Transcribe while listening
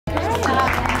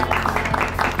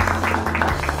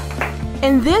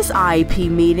In this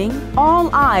IEP meeting, all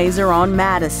eyes are on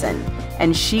Madison,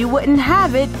 and she wouldn't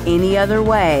have it any other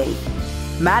way.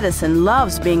 Madison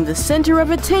loves being the center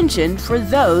of attention for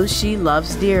those she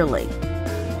loves dearly.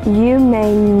 You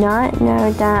may not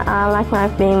know that I like my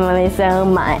family so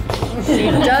much.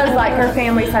 She does like her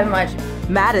family so much.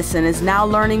 Madison is now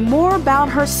learning more about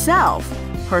herself,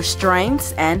 her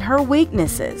strengths, and her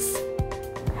weaknesses.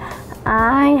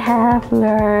 I have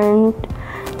learned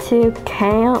to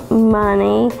count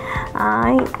money.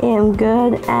 I am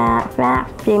good at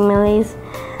facsimiles.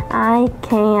 I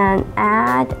can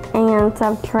add and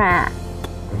subtract.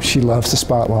 She loves the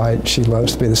spotlight. She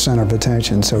loves to be the center of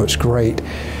attention, so it's great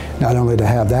not only to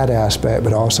have that aspect,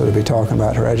 but also to be talking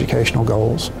about her educational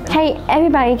goals. Hey,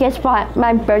 everybody, guess what?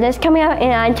 My birthday's coming up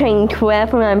and I turned 12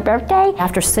 for my birthday.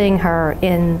 After seeing her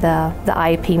in the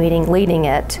IEP meeting leading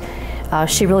it,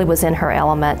 she really was in her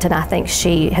element, and I think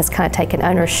she has kind of taken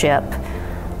ownership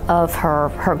of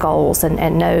her goals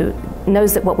and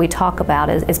knows that what we talk about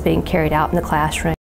is being carried out in the classroom.